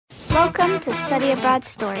Welcome to Study Abroad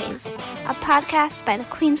Stories, a podcast by the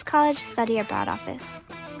Queen's College Study Abroad Office.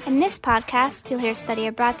 In this podcast, you'll hear study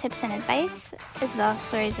abroad tips and advice, as well as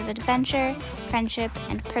stories of adventure, friendship,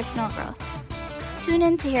 and personal growth. Tune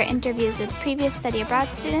in to hear interviews with previous study abroad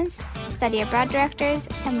students, study abroad directors,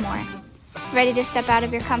 and more. Ready to step out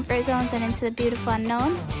of your comfort zones and into the beautiful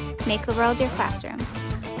unknown? Make the world your classroom.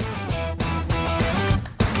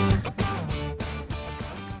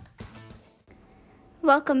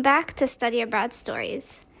 Welcome back to Study Abroad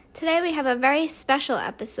Stories. Today we have a very special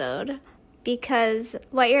episode because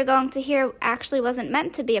what you're going to hear actually wasn't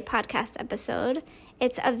meant to be a podcast episode.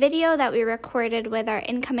 It's a video that we recorded with our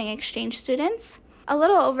incoming exchange students a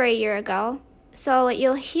little over a year ago. So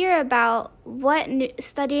you'll hear about what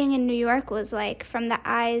studying in New York was like from the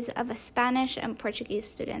eyes of a Spanish and Portuguese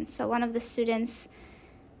student. So one of the students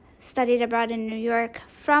studied abroad in New York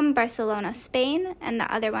from Barcelona, Spain, and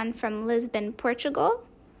the other one from Lisbon, Portugal.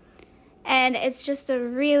 And it's just a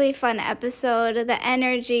really fun episode. The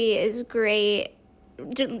energy is great.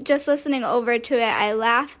 Just listening over to it, I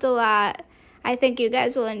laughed a lot. I think you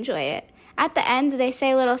guys will enjoy it. At the end, they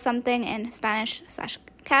say a little something in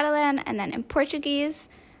Spanish/Catalan and then in Portuguese.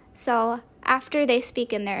 So after they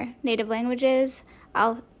speak in their native languages,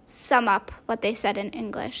 I'll sum up what they said in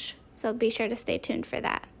English. So be sure to stay tuned for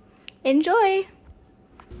that. Enjoy!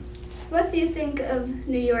 What do you think of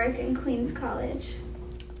New York and Queen's College?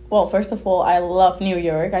 Well, first of all, I love New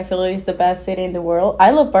York. I feel it's the best city in the world. I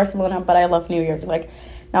love Barcelona, but I love New York.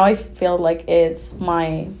 Now I feel like it's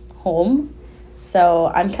my home.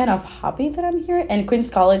 So I'm kind of happy that I'm here. And Queen's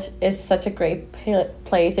College is such a great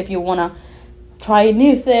place if you want to try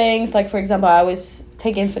new things. Like, for example, I was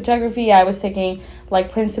taking photography. I was taking,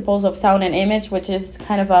 Principles of Sound and Image, which is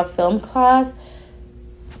kind of a film class.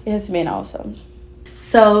 It has been awesome.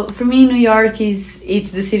 So for me, New York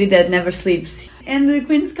it's the city that never sleeps. And the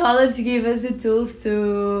Queen's College gives us the tools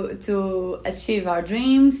to achieve our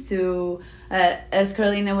dreams. As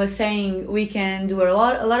Carolina was saying, we can do a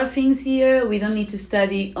lot of things here. We don't need to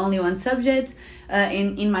study only one subject.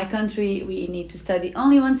 In my country, we need to study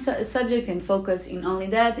only one subject and focus in only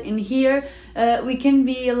that. In here, we can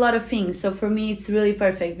be a lot of things. So for me, it's really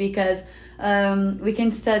perfect because we can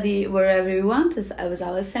study wherever we want, as I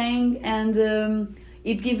was saying, and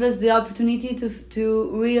it gives us the opportunity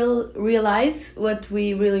to realize what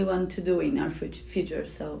we really want to do in our future.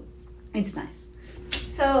 So it's nice.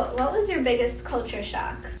 So what was your biggest culture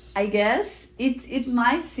shock? I guess it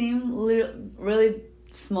might seem really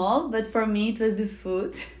small, but for me it was the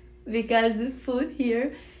food because the food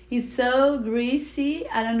here is so greasy.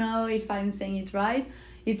 I don't know if I'm saying it right.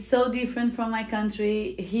 It's so different from my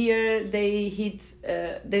country. Here they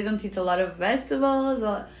don't eat a lot of vegetables,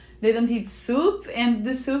 or they don't eat soup, and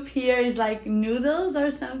the soup here is like noodles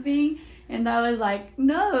or something. And I was like,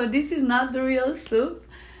 no, this is not the real soup.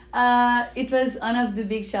 It was one of the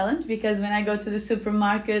big challenge because when I go to the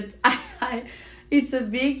supermarket, it's a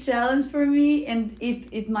big challenge for me, and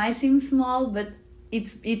it might seem small, but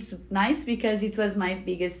it's nice because it was my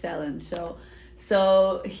biggest challenge.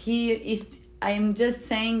 So here is. I'm just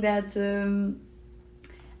saying that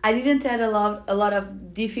I didn't have a lot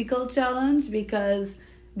of difficult challenge because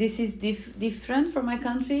this is different from my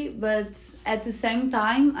country, but at the same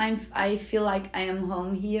time I feel like I am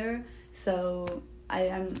home here, so I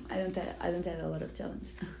don't have a lot of challenge.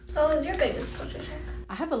 What was your biggest culture shock?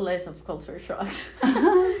 I have a list of culture shocks.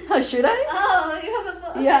 Should I? Oh, you have a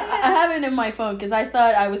phone? Okay, yeah, I have it in my phone because I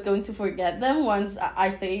thought I was going to forget them once I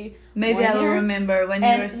stay. Maybe I will remember when you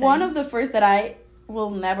were saying. And one of the first that I will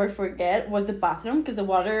never forget was the bathroom, because the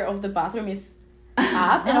water of the bathroom is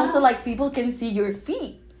up, and also people can see your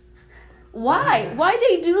feet. Why? Why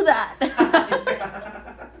they do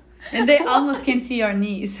that? And they almost can see your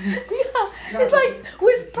knees. It's like,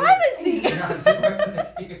 where's privacy?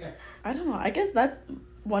 I don't know. I guess that's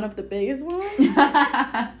one of the biggest ones.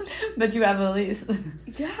 But you have a list.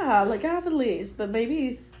 Yeah, I have a list, but maybe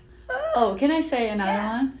it's... Oh, can I say another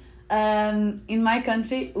one? In my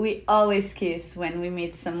country, we always kiss when we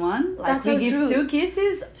meet someone. That's we so give true. two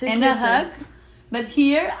kisses and a hug. But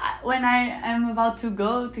here, when I am about to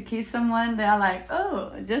go to kiss someone, they are like,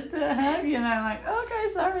 "Oh, just a hug," I'm like,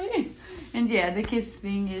 "Okay, sorry." And yeah, the kiss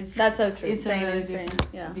thing is... That's so true. It's Same a really as same.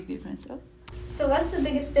 Yeah. big difference. So what's the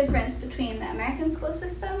biggest difference between the American school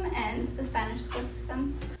system and the Spanish school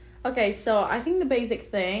system? Okay, so I think the basic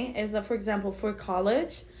thing is that, for example, for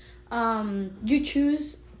college, you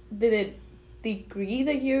choose the degree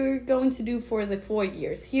that you're going to do for the 4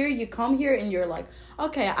 years. Here, you come here and you're like,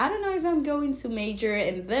 okay, I don't know if I'm going to major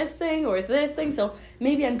in this thing or this thing, so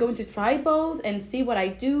maybe I'm going to try both and see what I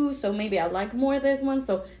do, so maybe I like more this one,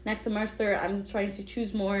 so next semester I'm trying to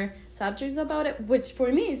choose more subjects about it, which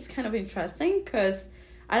for me is kind of interesting because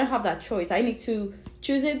I don't have that choice. I need to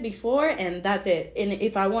choose it before and that's it. And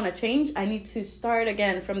if I want to change, I need to start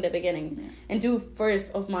again from the beginning and do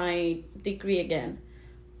first of my degree again.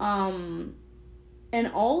 And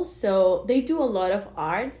also they do a lot of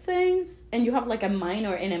art things and you have like a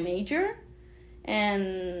minor and a major.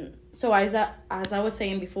 And so as I was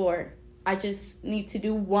saying before, I just need to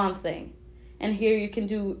do one thing. And here you can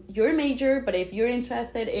do your major, but if you're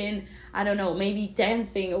interested in, I don't know, maybe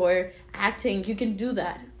dancing or acting, you can do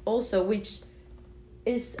that also, which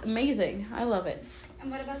is amazing. I love it.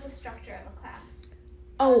 And what about the structure of a class?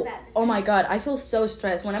 Oh my God, I feel so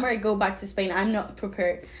stressed. Whenever I go back to Spain, I'm not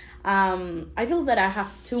prepared. I feel that I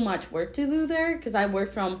have too much work to do there because I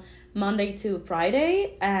work from Monday to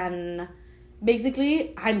Friday and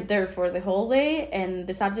basically I'm there for the whole day and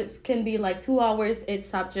the subjects can be like 2 hours each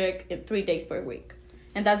subject in 3 days per week.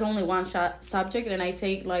 And that's only one subject and I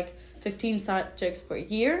take like 15 subjects per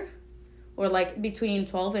year or like between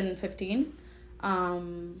 12 and 15.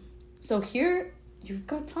 So here you've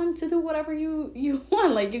got time to do whatever you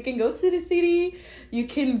want. Like you can go to the city, you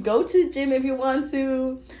can go to the gym if you want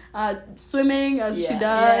to, swimming as she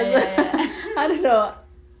does. I don't know.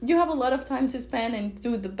 You have a lot of time to spend and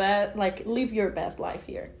do the best, like live your best life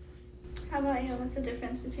here. How about you? What's the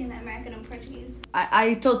difference between the American and Portuguese?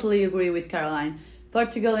 I totally agree with Caroline.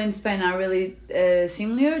 Portugal and Spain are really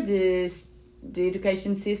similar, the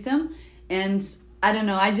education system. And I don't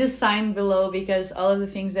know, I just signed below because all of the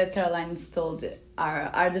things that Caroline's told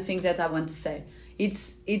are the things that I want to say.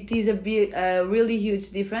 It is a really huge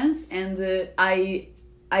difference and I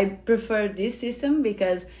prefer this system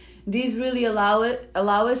because these really allow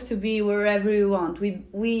us to be wherever we want.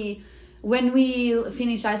 When we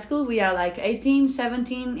finish high school, we are like 18,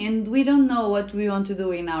 17, and we don't know what we want to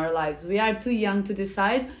do in our lives. We are too young to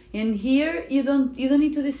decide. And here, you don't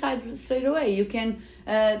need to decide straight away. You can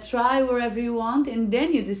try wherever you want, and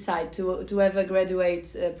then you decide to have a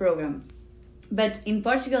graduate program. But in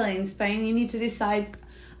Portugal and in Spain, you need to decide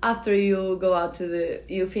after you go out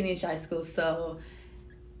you finish high school. So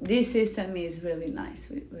this system is really nice,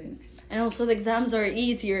 really nice. And also the exams are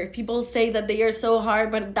easier. People say that they are so hard,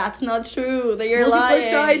 but that's not true. They are multiple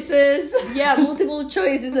lying. choices. Yeah, multiple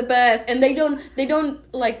choice is the best, and they don't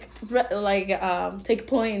take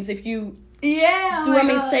points if you do a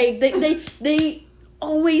mistake. They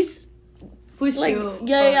always push like, you.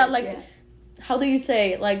 How do you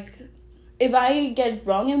say, like, if I get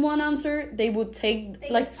wrong in one answer, they would take They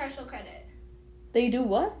give partial credit. They do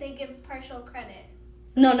what? They give partial credit.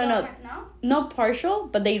 So No. Not partial,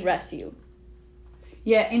 but they rest you.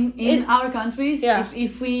 Yeah, in our countries,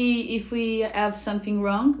 if we have something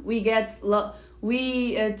wrong, we get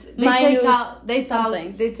they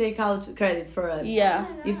take out credits for us. Yeah.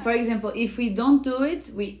 If, for example, if we don't do it,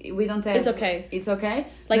 we don't have. It's okay. It's okay.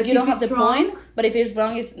 Like, but you don't have the wrong, point, but if it's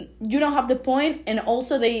wrong, you don't have the point, and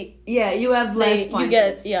also you have less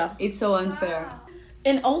points. You get It's so unfair. Wow.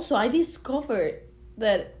 And also, I discovered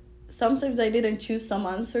that sometimes I didn't choose some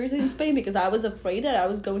answers in Spain because I was afraid that I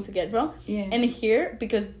was going to get wrong. Yeah. And here,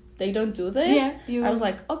 because they don't do this, I was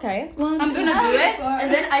like, okay, I'm gonna do it.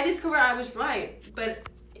 And then I discovered I was right. But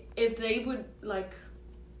if they would like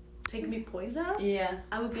take me points out,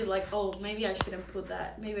 I would be like, oh, maybe I shouldn't put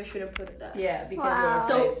that. Maybe I shouldn't put that. Yeah, because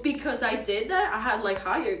so because I did that, I had like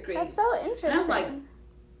higher grades. That's so interesting. And I'm like,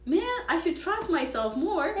 man, I should trust myself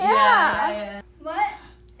more. Yeah. What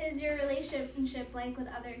is your relationship like with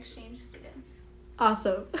other exchange students?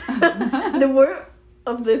 Awesome. The word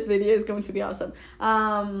of this video is going to be awesome.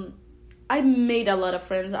 I made a lot of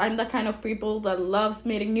friends. I'm the kind of people that loves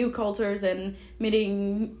meeting new cultures and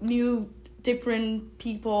meeting new different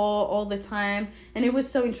people all the time. And it was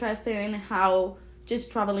so interesting how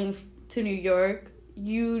just traveling to New York,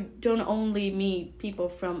 you don't only meet people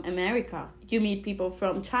from America. You meet people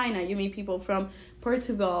from China. You meet people from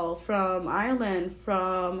Portugal, from Ireland,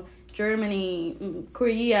 from Germany,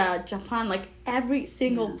 Korea, Japan, like every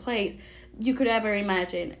single place you could ever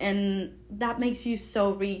imagine. And that makes you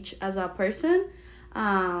so rich as a person.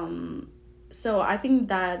 So I think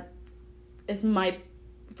that is my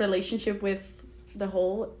relationship with the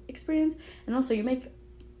whole experience. And also you make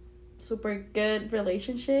super good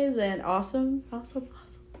relationships and awesome.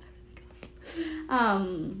 Everything's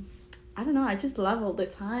awesome. I don't know, I just love all the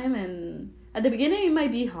time, and at the beginning it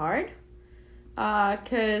might be hard,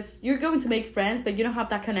 because you're going to make friends, but you don't have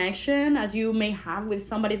that connection as you may have with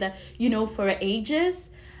somebody that you know for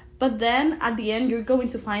ages. But then at the end, you're going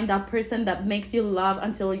to find that person that makes you laugh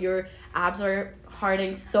until your abs are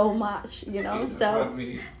hurting so much, you know? So,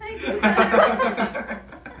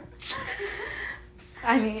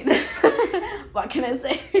 I mean, what can I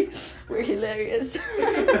say? We're hilarious.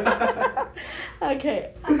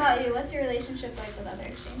 Okay. How about you? What's your relationship like with other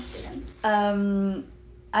exchange students?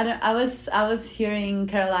 I was hearing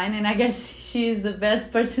Caroline, and I guess she's the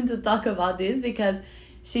best person to talk about this because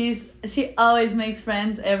she always makes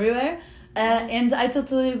friends everywhere. And I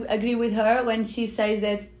totally agree with her when she says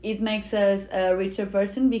that it makes us a richer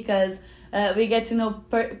person because we get to know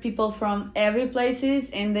people from every places,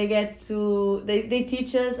 and they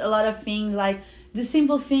teach us a lot of things, like the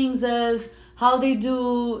simple things as how they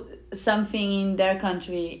do something in their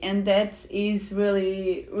country, and that is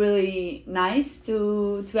really, really nice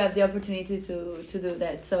to have the opportunity to do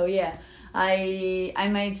that. So yeah, I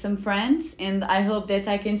made some friends, and I hope that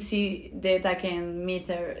I can meet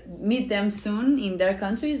them soon in their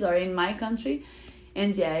countries or in my country.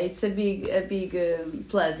 And yeah, it's a big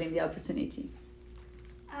plus in the opportunity.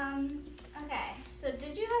 Okay, so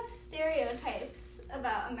did you have stereotypes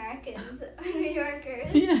about Americans or New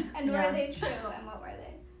Yorkers? Yeah. And were they true, and what were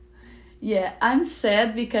they? Yeah, I'm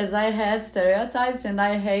sad because I had stereotypes and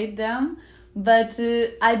I hate them, but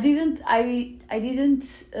I didn't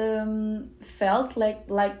felt like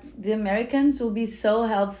the Americans will be so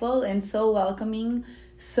helpful and so welcoming,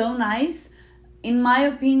 so nice. In my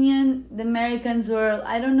opinion, the Americans were,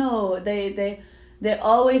 I don't know, they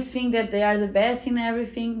always think that they are the best in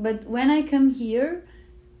everything, but when I come here,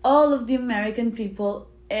 all of the American people,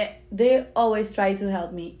 they always try to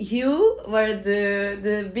help me. You were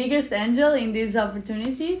the biggest angel in this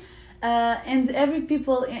opportunity, and every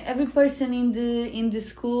person in the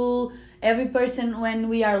school, every person when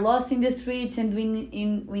we are lost in the streets and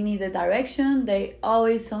we need a direction, they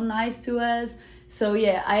always so nice to us. So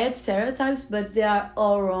yeah, I had stereotypes, but they are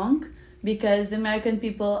all wrong because the American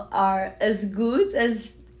people are as good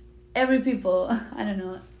as every people. I don't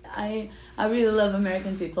know. I really love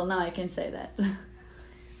American people. Now I can say that.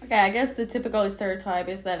 Okay, I guess the typical stereotype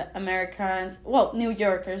is that Americans, well, New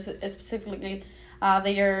Yorkers specifically,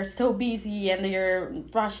 they are so busy and they are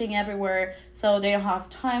rushing everywhere, so they don't have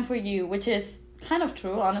time for you, which is kind of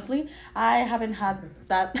true, honestly. I haven't had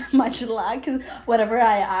that much luck because whenever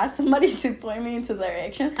I ask somebody to point me into the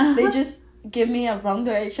direction, they just give me a wrong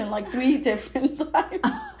direction like 3 different times,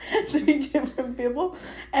 3 different people,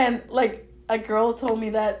 and like a girl told me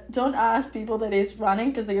that don't ask people that is running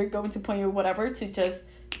because they are going to point you whatever to just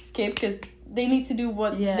skip because they need to do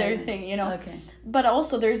what their thing, you know. Okay. But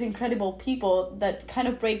also there's incredible people that kind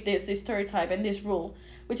of break this stereotype and this rule,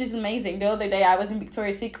 which is amazing. The other day I was in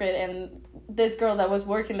Victoria's Secret and this girl that was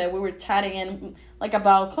working there, we were chatting and like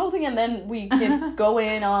about clothing, and then we kept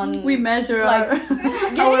going on. We measure like,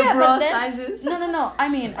 our bra sizes. No. I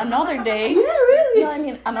mean another day. Yeah, really. No, I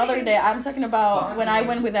mean another day. I'm talking about when I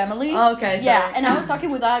went with Emily. Okay. Sorry. Yeah, and I was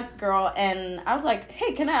talking with that girl, and I was like,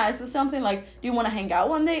 "Hey, can I ask you something? Like, do you want to hang out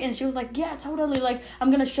one day?" And she was like, "Yeah, totally. Like,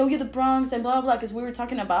 I'm gonna show you the Bronx and blah blah." Because we were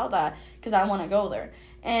talking about that because I want to go there,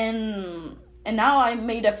 and now I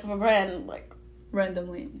made a friend like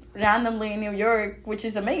randomly in New York, which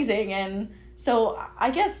is amazing. And so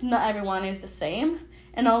I guess not everyone is the same.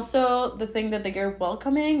 And also the thing that they're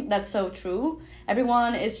welcoming, that's so true.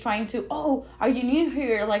 Everyone is trying to, oh, are you new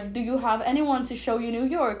here? Like, do you have anyone to show you New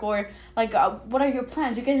York? Or like, what are your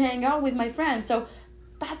plans? You can hang out with my friends. So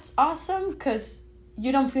that's awesome because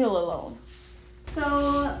you don't feel alone.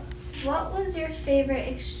 So what was your favorite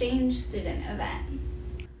exchange student event?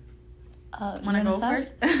 Want to go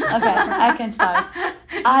first? Okay, I can start.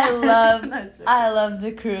 I love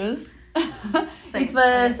the cruise. It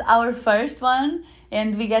was our first one,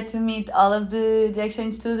 and we get to meet all of the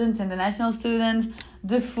exchange students and the national students.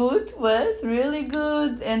 The food was really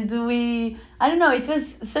good, and I don't know, it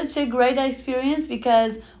was such a great experience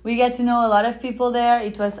because we get to know a lot of people there.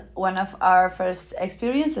 It was one of our first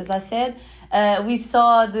experiences, as I said. We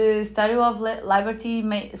saw the Statue of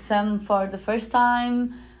Liberty, some for the first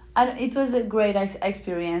time. It was a great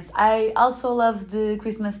experience. I also loved the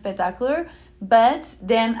Christmas spectacular, but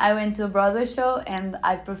then I went to a Broadway show and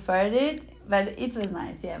I preferred it, but it was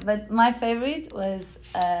nice, yeah. But my favorite was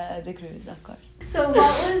the cruise, of course. So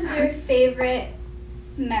what was your favorite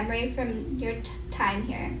memory from your time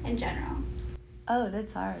here in general? Oh,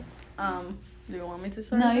 that's hard. Do you want me to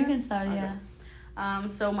start? No, you can start, okay. Yeah.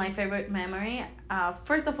 So my favorite memory,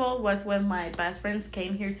 first of all, was when my best friends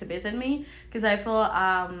came here to visit me, because I feel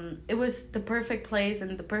it was the perfect place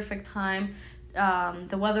and the perfect time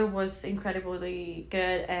the weather was incredibly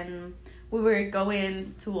good, and we were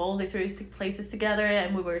going to all the touristic places together,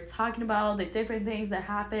 and we were talking about the different things that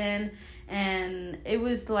happened, and it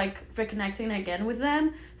was like reconnecting again with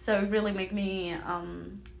them. So it really made me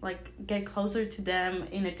like get closer to them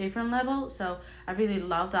in a different level. So I really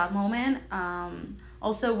love that moment.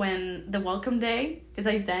 Also when the welcome day, because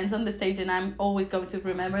I dance on the stage and I'm always going to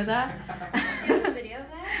remember that. Do you have a video of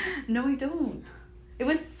that? No, I don't. It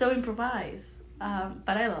was so improvised.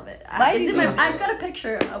 But I love it. Why did you- I've got a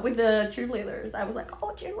picture with the cheerleaders. I was like,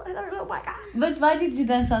 oh, cheerleaders, oh my God. But why did you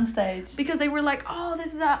dance on stage? Because they were like, oh,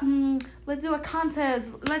 this is a, let's do a contest.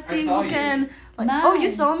 Let's I see saw who you. can. Like, Nice. Oh, you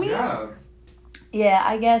saw me? Yeah. Yeah,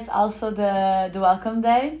 I guess also the welcome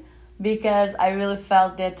day, because I really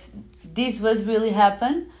felt that this was really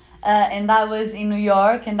happen, and I was in New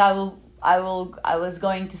York, and I was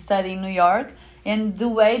going to study in New York, and the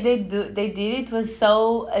way they did it was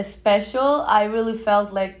so special. I really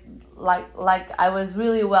felt like I was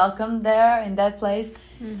really welcome there in that place.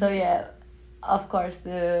 Mm-hmm. So yeah, of course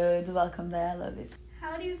the welcome day, I love it.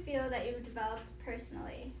 How do you feel that you've developed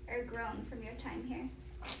personally or grown from your time here?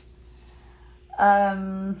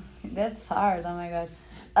 That's hard. Oh my god.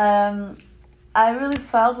 I really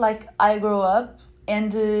felt like I grew up,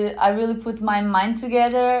 and I really put my mind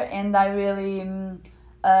together, and I really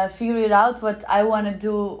figured out what I want to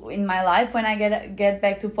do in my life when I get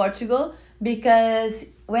back to Portugal. Because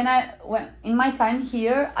when in my time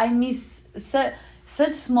here, I miss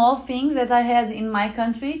such small things that I had in my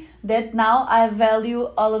country, that now I value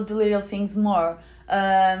all of the little things more.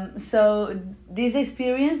 So this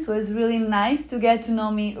experience was really nice to get to know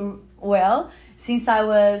me well. Since I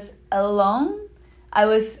was alone, I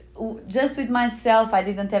was just with myself. I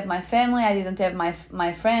didn't have my family, I didn't have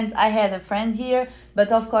my friends. I had a friend here,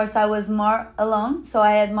 but of course I was more alone, so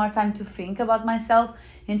I had more time to think about myself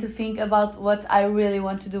and to think about what I really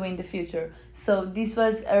want to do in the future. So this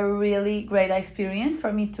was a really great experience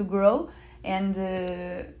for me to grow and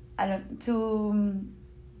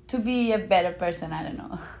to be a better person. I don't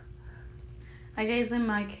know. I guess in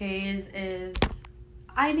my case is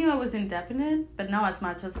I knew I was independent, but not as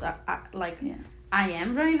much as I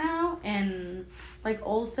am right now. And like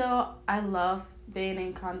also I love being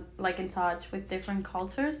in touch with different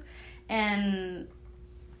cultures, and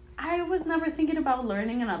I was never thinking about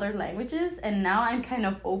learning another languages, and now I'm kind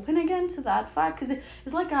of open again to that fact, because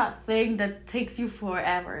it's like a thing that takes you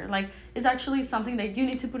forever. Like it's actually something that you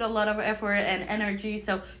need to put a lot of effort and energy,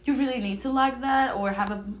 so you really need to like that or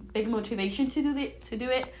have a big motivation to do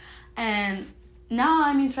it. And now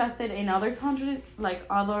I'm interested in other countries, like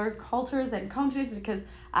other cultures and countries, because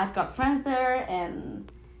I've got friends there,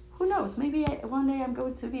 and who knows, maybe one day I'm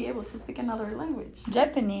going to be able to speak another language.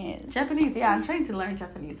 Japanese, yeah, I'm trying to learn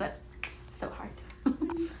Japanese, but it's so hard.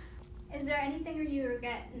 Is there anything you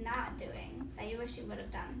regret not doing that you wish you would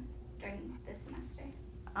have done during this semester?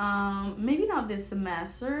 Maybe not this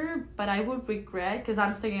semester, but I would regret, because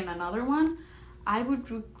I'm studying another one, I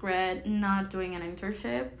would regret not doing an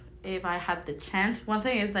internship if I had the chance. One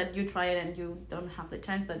thing is that you try it and you don't have the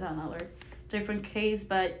chance. That's another different case.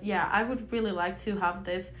 But yeah, I would really like to have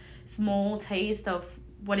this small taste of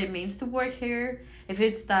what it means to work here. If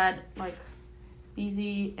it's that like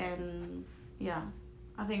easy, and yeah,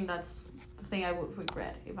 I think that's the thing I would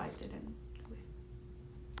regret if I didn't do it.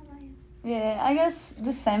 How about you? Yeah, I guess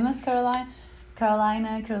the same as Carolina,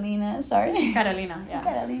 sorry. Carolina, yeah.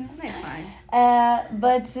 Carolina. That's fine.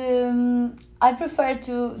 But I prefer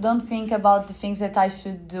to don't think about the things that I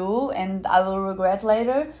should do and I will regret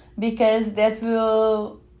later, because that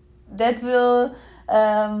will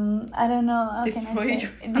I don't know how Destroy can I say?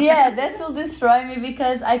 you. Yeah, that will destroy me,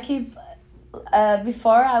 because I keep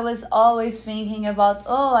before I was always thinking about,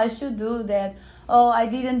 oh, I should do that, oh, I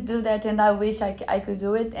didn't do that and I wish I could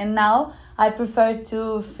do it. And now I prefer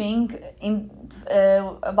to think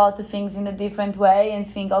about the things in a different way and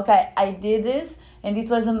think, okay, I did this and it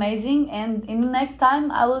was amazing, and in the next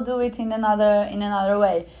time I will do it in another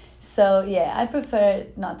way. So yeah, I prefer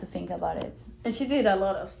not to think about it. And she did a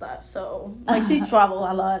lot of stuff, so like she traveled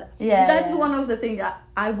a lot. Yeah, That's yeah. one of the things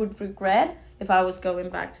I would regret if I was going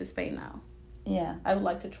back to Spain now. Yeah, I would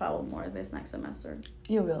like to travel more this next semester.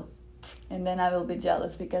 you will. And then I will be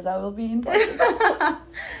jealous because I will be in Portugal.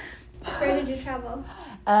 Where did you travel?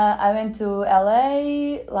 I went to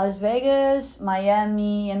LA, Las Vegas,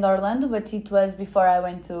 Miami, and Orlando, but it was before I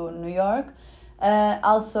went to New York.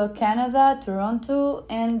 Also Canada, Toronto,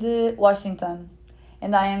 and Washington.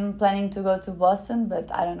 And I am planning to go to Boston,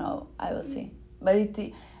 but I don't know. I will see. But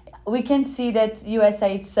we can see that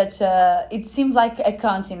USA, it seems like a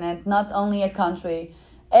continent, not only a country.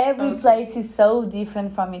 Every So place is so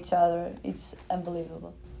different from each other. It's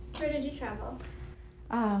unbelievable. Where did you travel?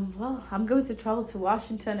 Well, I'm going to travel to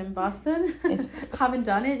Washington and Boston. It's- Haven't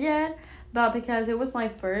done it yet, but because it was my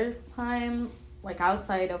first time, like,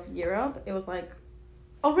 outside of Europe, it was like,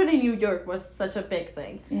 already New York was such a big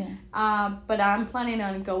thing. Yeah. But I'm planning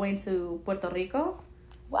on going to Puerto Rico.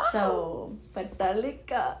 Wow. So, Puerto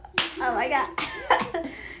Rico. Oh my God.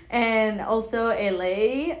 And also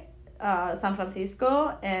LA, San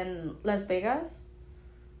Francisco, and Las Vegas.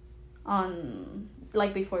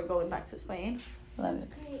 Before going back to Spain. Love it.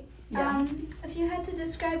 Great. Yeah. If you had to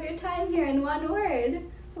describe your time here in one word,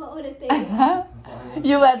 what would it be?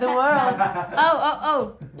 You had the world.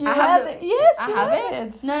 Oh. You I had have it. Yes, I you have had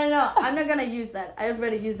it. it. No. I'm not gonna use that. I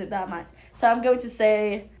already use it that much. So I'm going to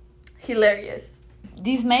say hilarious.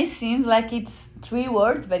 This may seem like it's 3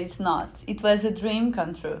 words, but it's not. It was a dream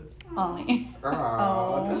come true. Only.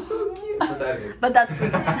 Oh, that's so cute. But that is. But that's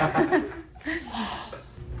sweet.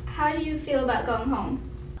 How do you feel about going home?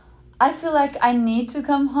 I feel like I need to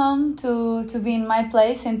come home to be in my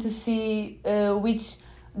place and to see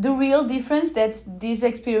the real difference that this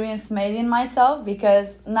experience made in myself,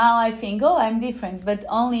 because now I think, oh, I'm different, but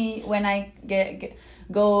only when I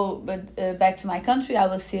go back to my country I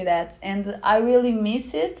will see that, and I really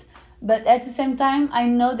miss it. But at the same time I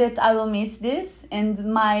know that I will miss this, and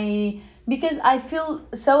because I feel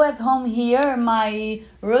so at home here, my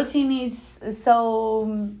routine is so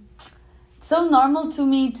normal to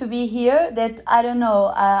me to be here that I don't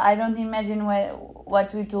know. I don't imagine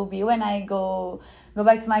what it will be when I go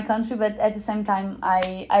back to my country. But at the same time,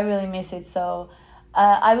 I really miss it. So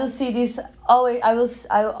I will see this always. I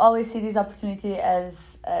will always see this opportunity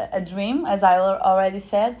as a dream, as I already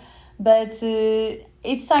said. But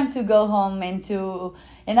it's time to go home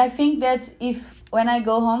and I think that when I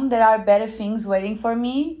go home, there are better things waiting for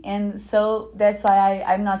me, and so that's why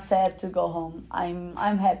I'm not sad to go home.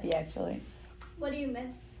 I'm happy actually. What do you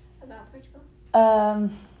miss about Portugal?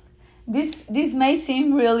 This may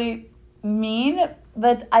seem really mean,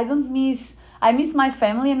 but I miss my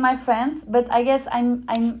family and my friends, but I guess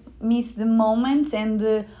I miss the moments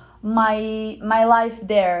and my life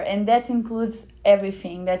there, and that includes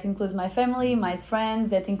everything. That includes my family, my friends,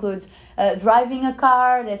 that includes driving a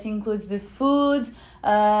car, that includes the foods,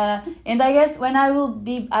 and I guess when I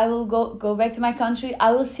will go back to my country,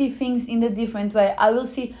 I will see things in a different way. I will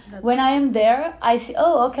see when I am there, I see,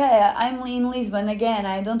 oh, okay, I'm in Lisbon again.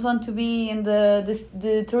 I don't want to be in the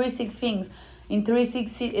touristic things, in touristic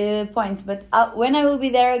points, but when I will be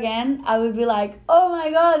there again, I will be like, oh my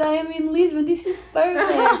God, I am in Lisbon, this is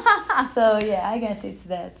perfect. So yeah, I guess it's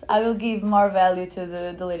that. I will give more value to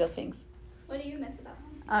the little things. What do you miss about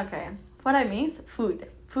home? Okay. What I miss? Food.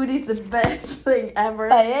 Food is the best thing ever.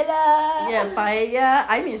 Paella! Yeah, paella.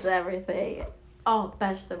 I miss everything. Oh,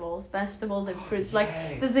 vegetables and fruits.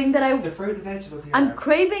 Like, the thing that The fruit and vegetables here. I'm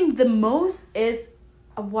craving the most is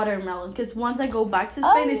a watermelon, because once I go back to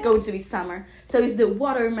Spain, it's going to be summer, so it's the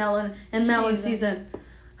watermelon and melon season.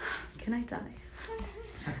 Can I die?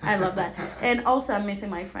 I love that. And also I'm missing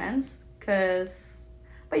my friends, but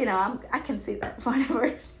I can see that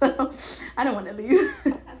whatever, so I don't want to leave.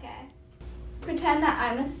 Okay. Pretend that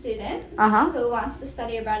I'm a student who wants to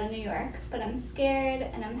study abroad in New York, but I'm scared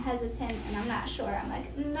and I'm hesitant and I'm not sure. I'm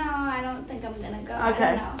like, no, I don't think I'm gonna go.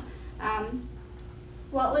 Okay. I don't know.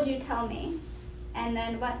 What would you tell me? And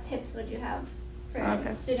then what tips would you have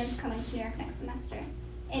for students coming to New York next semester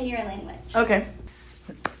in your language? Ok.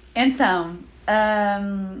 Então,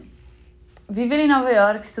 viver em Nova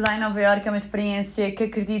Iorque, estudar em Nova Iorque é uma experiência que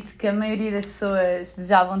acredito que a maioria das pessoas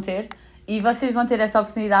já vão ter, e vocês vão ter essa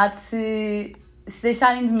oportunidade se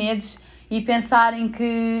deixarem de medos e pensarem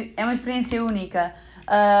que é uma experiência única.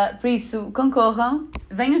 Por isso, concorram,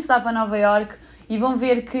 venham estudar para Nova Iorque e vão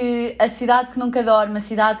ver que a cidade que nunca dorme, a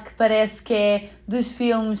cidade que parece que é dos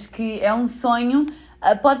filmes, que é um sonho,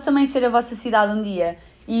 pode também ser a vossa cidade um dia.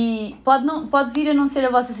 E pode vir a não ser a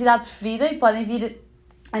vossa cidade preferida e podem vir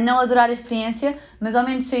a não adorar a experiência, mas ao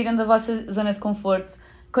menos saíram da vossa zona de conforto.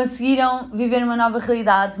 Conseguiram viver uma nova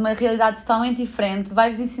realidade, uma realidade totalmente diferente,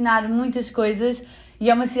 vai-vos ensinar muitas coisas e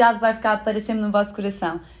é uma cidade que vai ficar para sempre no vosso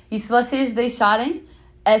coração. E se vocês deixarem,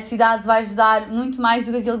 a cidade vai-vos dar muito mais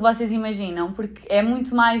do que aquilo que vocês imaginam, porque é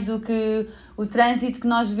muito mais do que o trânsito que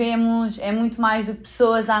nós vemos, é muito mais do que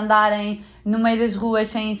pessoas a andarem no meio das ruas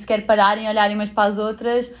sem sequer pararem e olharem umas para as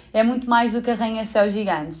outras, é muito mais do que arranha-céus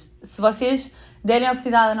gigantes. Se vocês derem a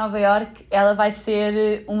oportunidade a Nova Iorque, ela vai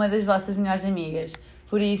ser uma das vossas melhores amigas.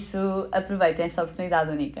 Por isso, aproveitem essa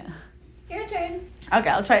oportunidade única. Your turn.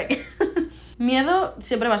 Okay, I'll try. Miedo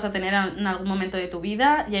siempre vas a tener en algún momento de tu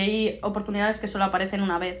vida y hay oportunidades que solo aparecen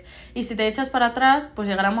una vez. Y si te echas para atrás, pues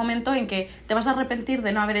llegará un momento en que te vas a arrepentir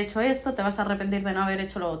de no haber hecho esto, te vas a arrepentir de no haber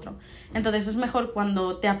hecho lo otro. Entonces es mejor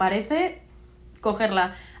cuando te aparece,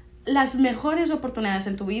 cogerla. Las mejores oportunidades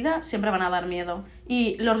en tu vida siempre van a dar miedo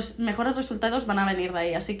y los mejores resultados van a venir de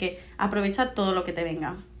ahí, así que aprovecha todo lo que te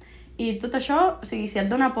venga. I tot això, o sigui, si et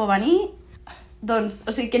dona por venir, doncs,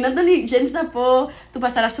 o sigui, que no et doni gens de por, tu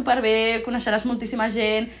passaràs superbé, coneixeràs moltíssima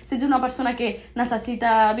gent, si ets una persona que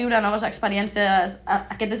necessita viure noves experiències,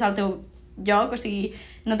 aquest és el teu lloc, o sigui,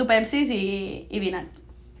 no t'ho pensis i vine.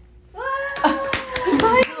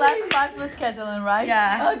 The last part was Catalan, right?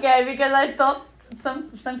 Yeah. Okay, because I thought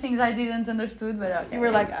some things I didn't understood, but okay. You were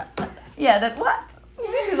like, yeah, that what?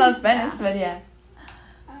 This is not Spanish, but yeah.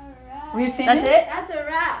 Alright. We finished? That's it? That's a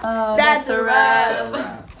wrap. Oh, That's a wrap.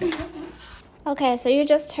 So, Okay, so you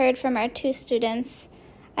just heard from our 2 students.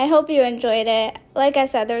 I hope you enjoyed it. Like I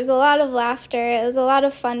said, there was a lot of laughter. It was a lot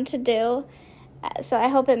of fun to do. So I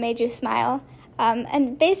hope it made you smile.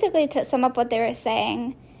 And basically, to sum up what they were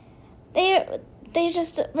saying, they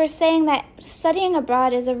just were saying that studying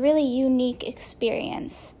abroad is a really unique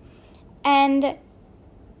experience. And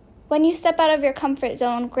when you step out of your comfort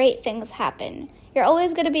zone, great things happen. You're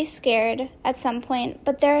always going to be scared at some point,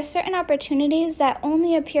 but there are certain opportunities that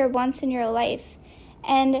only appear once in your life.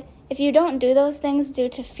 And if you don't do those things due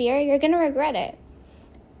to fear, you're going to regret it.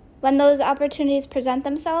 When those opportunities present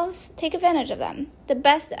themselves, take advantage of them. The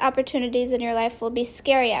best opportunities in your life will be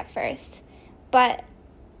scary at first, but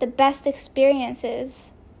the best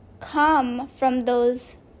experiences come when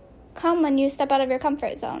you step out of your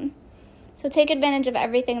comfort zone. So take advantage of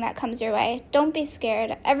everything that comes your way. Don't be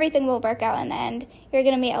scared. Everything will work out in the end. You're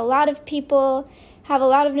going to meet a lot of people, have a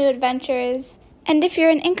lot of new adventures. And if you're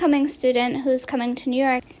an incoming student who's coming to New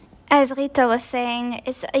York, as Rita was saying,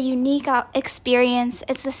 it's a unique experience.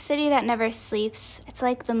 It's a city that never sleeps. It's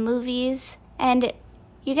like the movies. And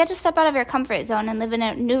you get to step out of your comfort zone and live in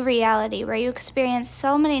a new reality where you experience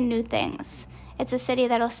so many new things. It's a city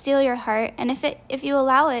that'll steal your heart. And if you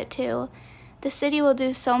allow it to, the city will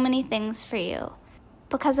do so many things for you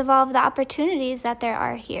because of all of the opportunities that there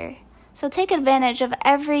are here. So take advantage of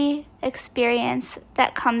every experience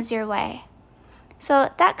that comes your way.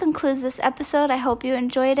 So that concludes this episode. I hope you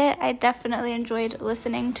enjoyed it. I definitely enjoyed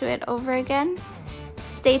listening to it over again.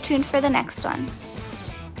 Stay tuned for the next one.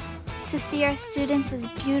 To see our students'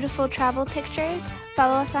 beautiful travel pictures,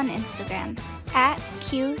 follow us on Instagram at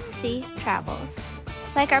QC Travels.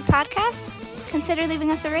 Like our podcast? Consider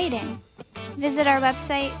leaving us a rating. Visit our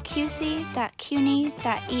website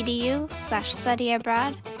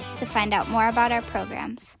qc.cuny.edu/studyabroad to find out more about our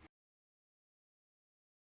programs.